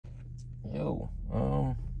Yo,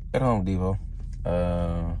 at Home Depot.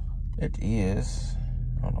 It is,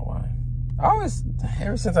 I don't know why. I always,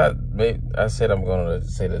 ever since I said I'm going to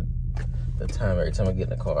say the time every time I get in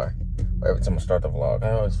the car, or every time I start the vlog,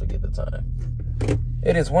 I always forget the time.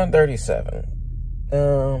 It is 1:37.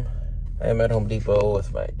 I am at Home Depot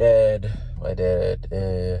with my dad. My dad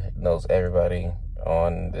knows everybody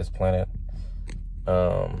on this planet.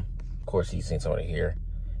 Of course, he's seen somebody here,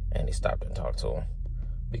 and he stopped and talked to him,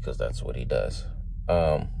 because that's what he does.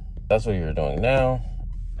 That's what you're doing now.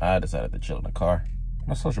 I decided to chill in the car.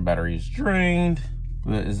 My social battery is drained.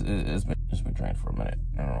 It's been drained for a minute.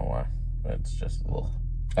 I don't know why. It's just a little.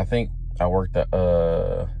 I think I worked at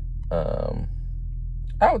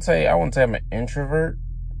I wouldn't say I'm an introvert,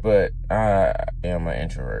 but I am an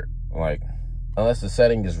introvert. Like, unless the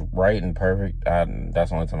setting is right and perfect, that's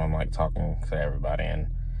the only time I'm like talking to everybody, and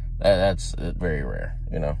that's very rare,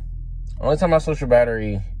 you know. Only time my social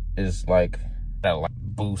battery is like that, like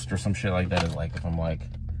boost or some shit like that, is like if I'm like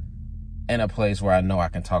in a place where I know I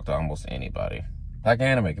can talk to almost anybody, like an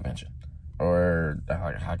anime convention, or like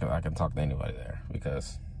I can talk to anybody there,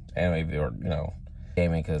 because anime, or you know,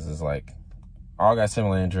 gaming, because it's like all got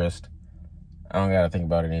similar interest. I don't gotta think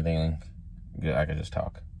about anything. I can just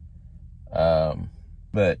talk.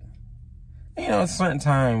 But you know, certain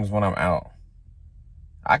times when I'm out,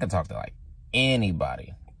 I can talk to like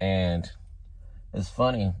anybody. And it's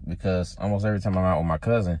funny because almost every time I'm out with my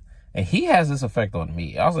cousin, and he has this effect on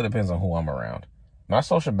me. It also depends on who I'm around. My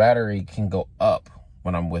social battery can go up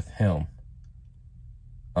when I'm with him.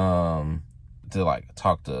 To like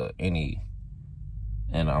talk to any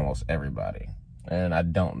and almost everybody. And I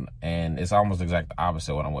don't, and it's almost the exact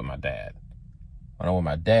opposite when I'm with my dad. When I'm with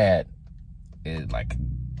my dad, it like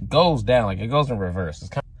goes down, like it goes in reverse. It's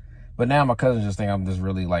kind of, but now my cousins just think I'm just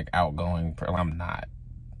really like outgoing. I'm not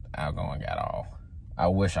outgoing at all. I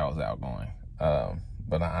wish I was outgoing,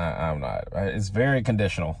 but I'm not. It's very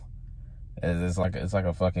conditional. It's like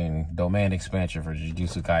a fucking domain expansion for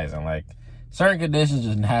Jujutsu Kaisen. Like, certain conditions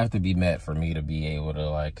just have to be met for me to be able to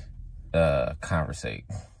like conversate.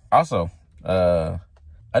 Also, I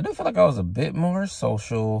do feel like I was a bit more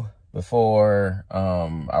social before.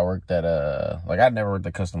 I worked at like I'd never worked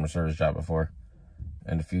a customer service job before,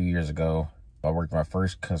 and a few years ago I worked my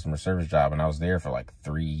first customer service job, and I was there for like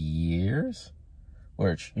 3 years,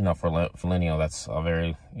 which, you know, for millennial, that's a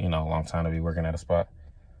very, you know, long time to be working at a spot,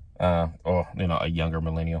 or, you know, a younger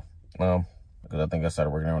millennial, because I think I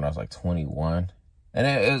started working there when I was like 21, and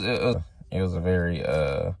it was a very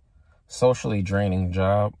socially draining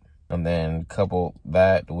job. And then couple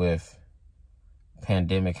that with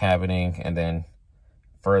pandemic happening, and then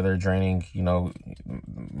further draining, you know,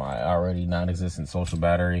 my already non-existent social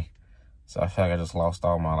battery. So I feel like I just lost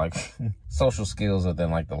all my like social skills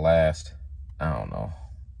within like the last, I don't know,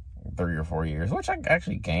 3 or 4 years, which I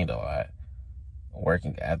actually gained a lot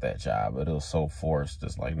working at that job, but it was so forced.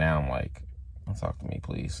 It's like now I'm like, talk to me,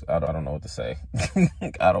 please. I don't know what to say.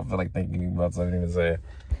 I don't feel like thinking about something to say.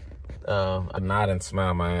 I nod and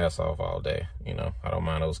smile my ass off all day. You know, I don't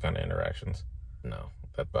mind those kind of interactions. No,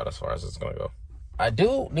 that's about as far as it's gonna go. I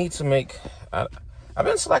do need to make. I've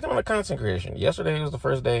been slacking on the content creation. Yesterday was the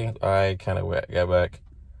first day I kind of got back,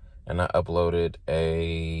 and I uploaded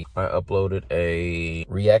a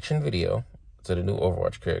reaction video to the new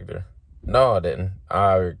Overwatch character. No, I didn't.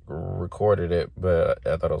 I recorded it, but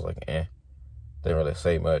I thought it was like, didn't really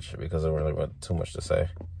say much because there really wasn't too much to say.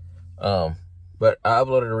 But I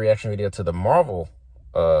uploaded a reaction video to the Marvel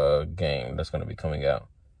game that's going to be coming out.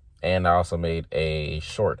 And I also made a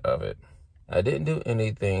short of it. I didn't do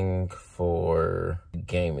anything for the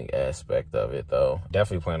gaming aspect of it, though.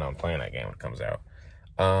 Definitely plan on playing that game when it comes out.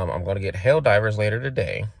 I'm going to get Helldivers later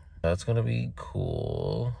today. That's going to be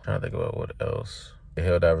cool. I'm trying to think about what else. Get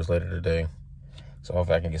Helldivers later today. So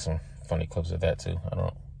hopefully I can get some funny clips of that, too. I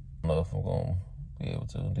don't know if I'm going to be able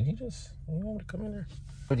to. Did he want me to come in there?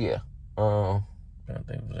 But yeah. I don't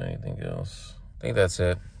think there's anything else. I think that's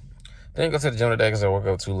it. I think I go to the gym today because I woke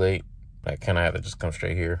up too late. I kind of had to just come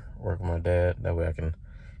straight here, work with my dad. That way I can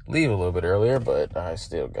leave a little bit earlier, but I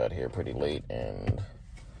still got here pretty late. And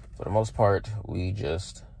for the most part, we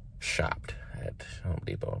just shopped at Home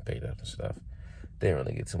Depot and picked up and stuff. Didn't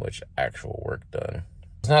really get too much actual work done.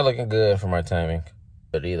 It's not looking good for my timing.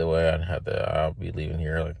 But either way, I'll be leaving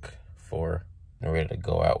here like 4. I'm ready to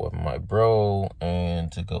go out with my bro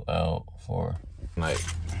and to go out for night.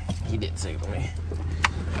 He didn't say it to me.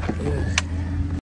 Yeah.